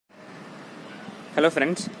Hello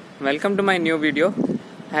friends, welcome to my new video.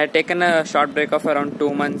 I had taken a short break of around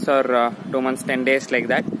 2 months or 2 months 10 days like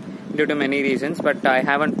that due to many reasons, but I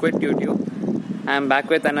haven't quit YouTube. I am back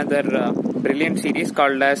with another brilliant series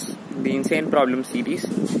called as the Insane Problem series.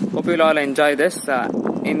 Hope you will all enjoy this.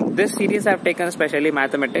 In this series I have taken especially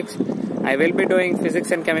mathematics. I will be doing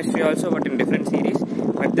physics and chemistry also, but in different series.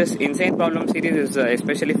 But this Insane Problem series is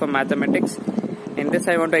especially for mathematics. In this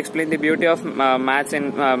I want to explain the beauty of maths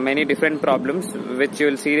in many different problems, which you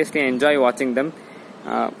will seriously enjoy watching them.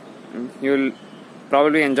 You will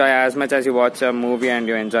probably enjoy as much as you watch a movie and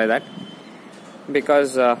you enjoy that,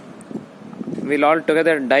 because we'll all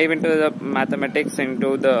together dive into the mathematics,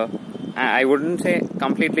 into the I wouldn't say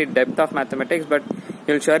completely depth of mathematics, but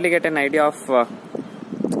you'll surely get an idea of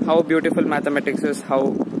how beautiful mathematics is, how,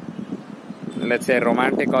 let's say,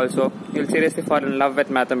 romantic also. You'll seriously fall in love with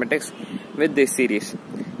mathematics with this series.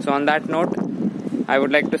 So on that note, I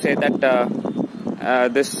would like to say that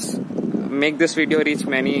make this video reach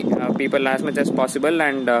many people as much as possible,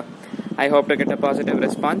 and I hope to get a positive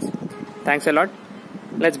response. Thanks a lot.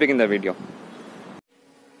 Let's begin the video.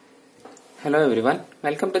 Hello everyone,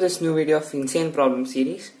 welcome to this new video of Insane Problem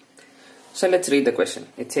series. So let's read the question.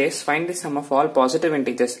 It says, find the sum of all positive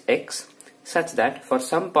integers x such that for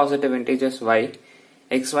some positive integers y,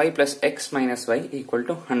 xy plus x minus y equal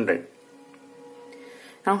to 100.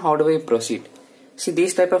 Now how do we proceed? See,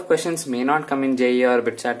 these type of questions may not come in JEE or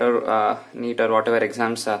BITSAT or NEET or whatever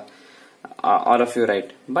exams all of you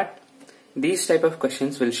write, but these type of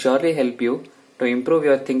questions will surely help you to improve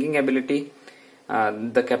your thinking ability,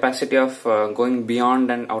 the capacity of going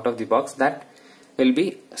beyond and out of the box. That will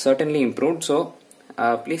be certainly improved. So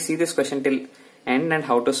please see this question till end and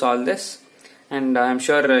how to solve this, and I am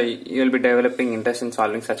sure you will be developing interest in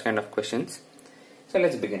solving such kind of questions. So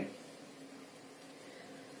let's begin.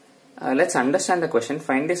 Let's understand the question.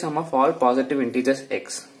 Find the sum of all positive integers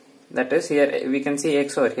x. That is, here we can see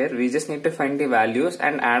x over here. We just need to find the values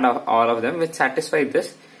and add all of them which satisfy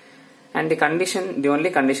this. And the only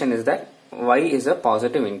condition is that y is a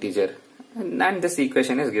positive integer. And this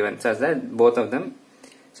equation is given such that both of them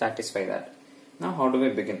satisfy that. Now how do we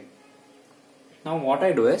begin? Now what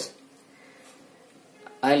I do is,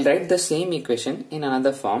 I'll write the same equation in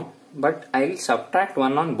another form, but I'll subtract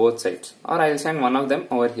 1 on both sides, or I'll send one of them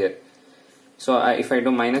over here. So if I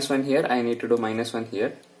do minus 1 here, I need to do minus 1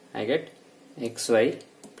 here. I get xy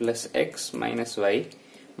plus x minus y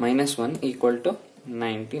minus 1 equal to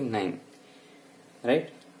 99.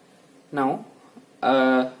 Right? Now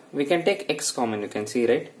we can take x common, you can see,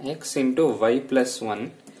 right? X into y plus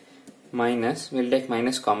 1 minus, we'll take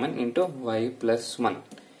minus common, into y plus 1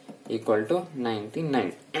 equal to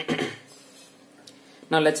 99.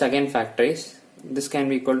 Now let's again factorize. This can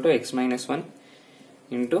be equal to x minus 1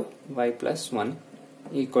 into y plus 1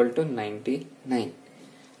 equal to 99.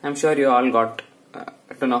 I'm sure you all got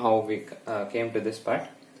to know how we came to this part.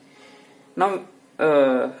 Now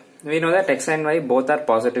we know that x and y both are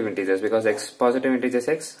positive integers, because x positive integer is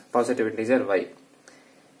x, positive integer y.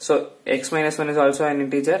 So x minus 1 is also an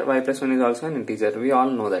integer, y plus 1 is also an integer. We all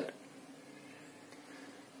know that.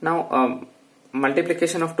 Now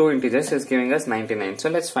multiplication of two integers is giving us 99. So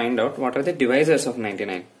let's find out what are the divisors of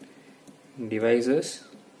 99. Divisors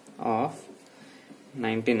of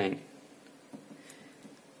 99.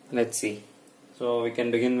 Let's see. So we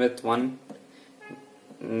can begin with 1.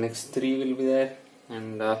 Next 3 will be there,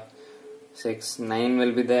 and 6, 9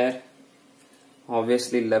 will be there.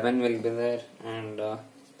 Obviously 11 will be there, and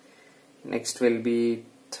next will be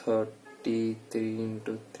 33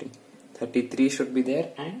 into 3. 33 should be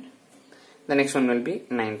there, and the next one will be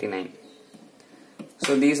 99.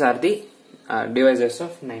 So these are the divisors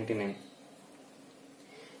of 99.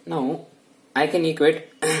 Now I can equate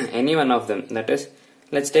any one of them. That is,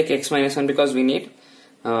 let's take x minus 1, because we need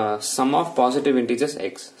sum of positive integers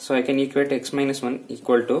x. So I can equate x minus 1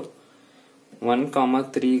 equal to 1,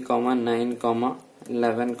 3, 9,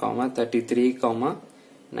 11, 33,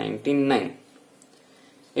 99.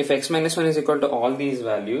 If x minus 1 is equal to all these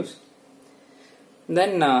values,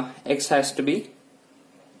 then x has to be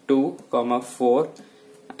 2, 4.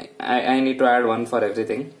 I need to add 1 for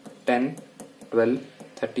everything. 10, 12,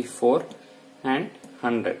 34 and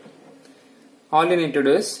 100. All you need to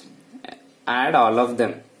do is add all of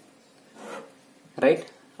them. Right?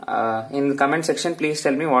 In the comment section, please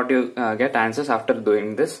tell me what you get answers after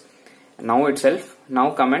doing this. Now itself,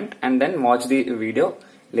 now comment and then watch the video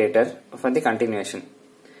later for the continuation.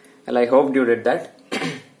 Well, I hope you did that.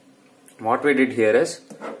 What we did here is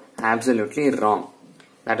absolutely wrong.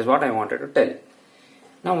 That is what I wanted to tell.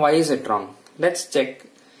 Now why is it wrong? Let's check.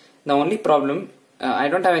 The only problem, I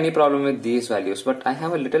don't have any problem with these values, but I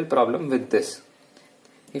have a little problem with this.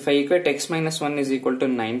 if I equate x minus 1 is equal to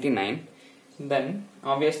 99, then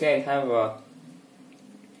obviously I have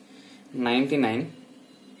 99.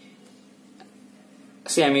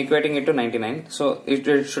 See, I am equating it to 99, so it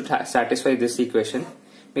should satisfy this equation,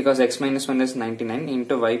 because x minus 1 is 99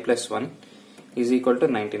 into y plus 1 is equal to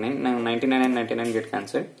 99. Now 99 and 99 get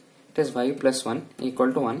cancelled. It is y plus 1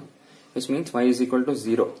 equal to 1, which means y is equal to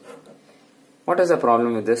 0. What is the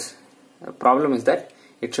problem with this? The problem is that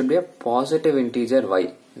it should be a positive integer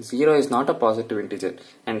y. 0 is not a positive integer,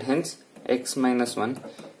 and hence x minus 1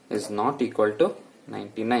 is not equal to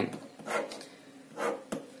 99.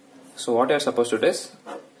 So what you are supposed to do is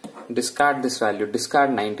discard this value,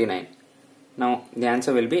 discard 99. Now the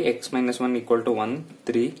answer will be x minus 1 equal to 1,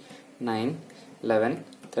 3, 9, 11,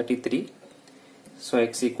 33. So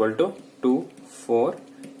x equal to 2, 4,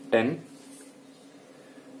 10,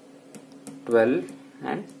 12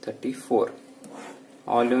 and 34.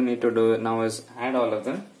 All you need to do now is add all of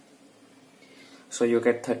them. So you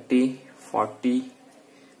get 30, 40,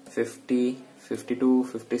 50, 52,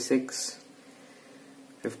 56,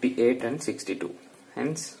 58 and 62.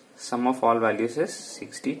 Hence sum of all values is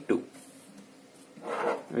 62,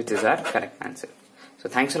 which is our correct answer. So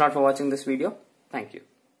thanks a lot for watching this video. Thank you.